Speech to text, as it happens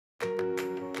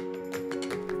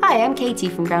Hi, I'm Katy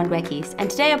from Groundwork East, and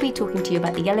today I'll be talking to you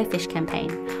about the yellowfish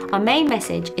campaign. Our main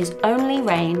message is only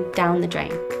rain down the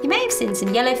drain. You may have seen some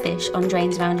yellowfish on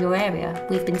drains around your area.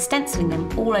 We've been stenciling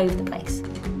them all over the place.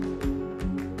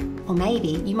 Or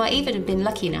maybe you might even have been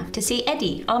lucky enough to see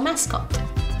Eddie, our mascot.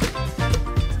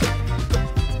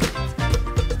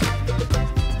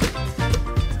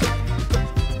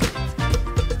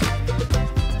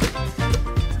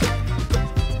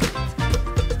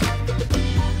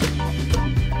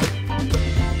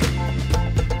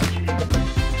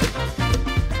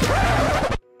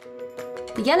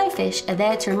 The yellowfish are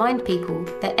there to remind people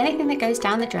that anything that goes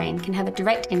down the drain can have a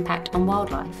direct impact on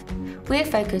wildlife. We're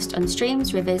focused on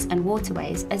streams, rivers and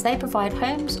waterways as they provide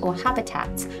homes or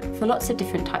habitats for lots of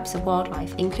different types of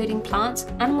wildlife, including plants,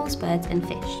 animals, birds and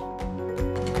fish.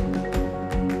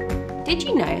 Did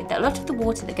you know that a lot of the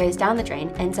water that goes down the drain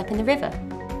ends up in the river?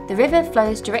 The river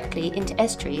flows directly into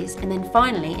estuaries and then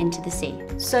finally into the sea.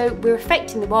 So we're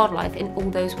affecting the wildlife in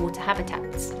all those water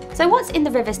habitats. So what's in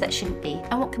the rivers that shouldn't be,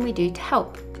 and what can we do to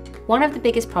help? One of the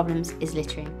biggest problems is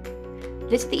littering.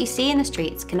 Litter that you see in the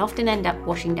streets can often end up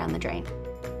washing down the drain.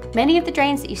 Many of the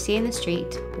drains that you see in the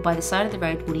street or by the side of the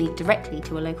road will lead directly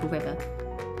to a local river.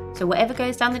 So whatever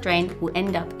goes down the drain will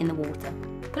end up in the water.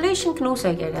 Pollution can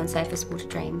also go down surface water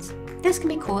drains. This can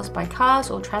be caused by cars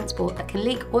or transport that can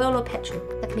leak oil or petrol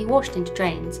that can be washed into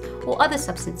drains, or other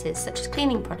substances such as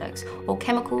cleaning products or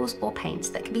chemicals or paints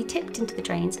that can be tipped into the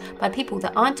drains by people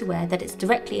that aren't aware that it's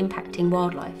directly impacting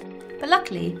wildlife. But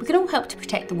luckily, we can all help to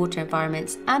protect the water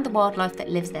environments and the wildlife that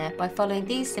lives there by following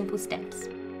these simple steps.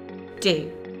 Do.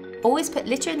 Always put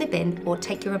litter in the bin or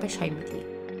take your rubbish home with you.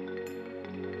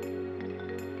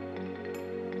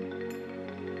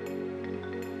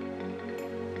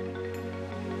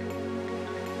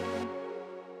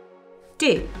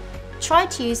 Do. Try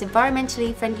to use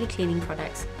environmentally friendly cleaning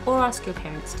products or ask your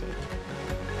parents to.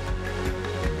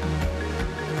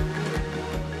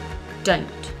 Don't.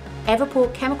 Ever pour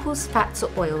chemicals, fats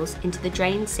or oils into the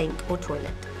drain, sink or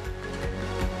toilet.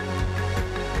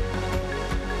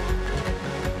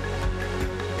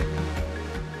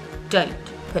 Don't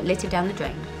put litter down the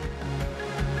drain.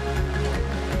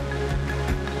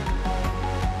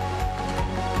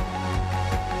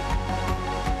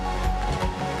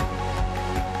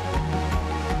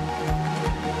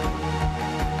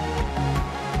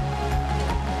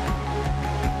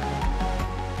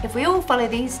 If we all follow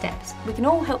these steps, we can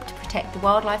all help to protect the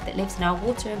wildlife that lives in our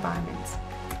water environments.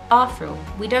 After all,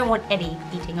 we don't want Eddie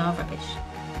eating our rubbish.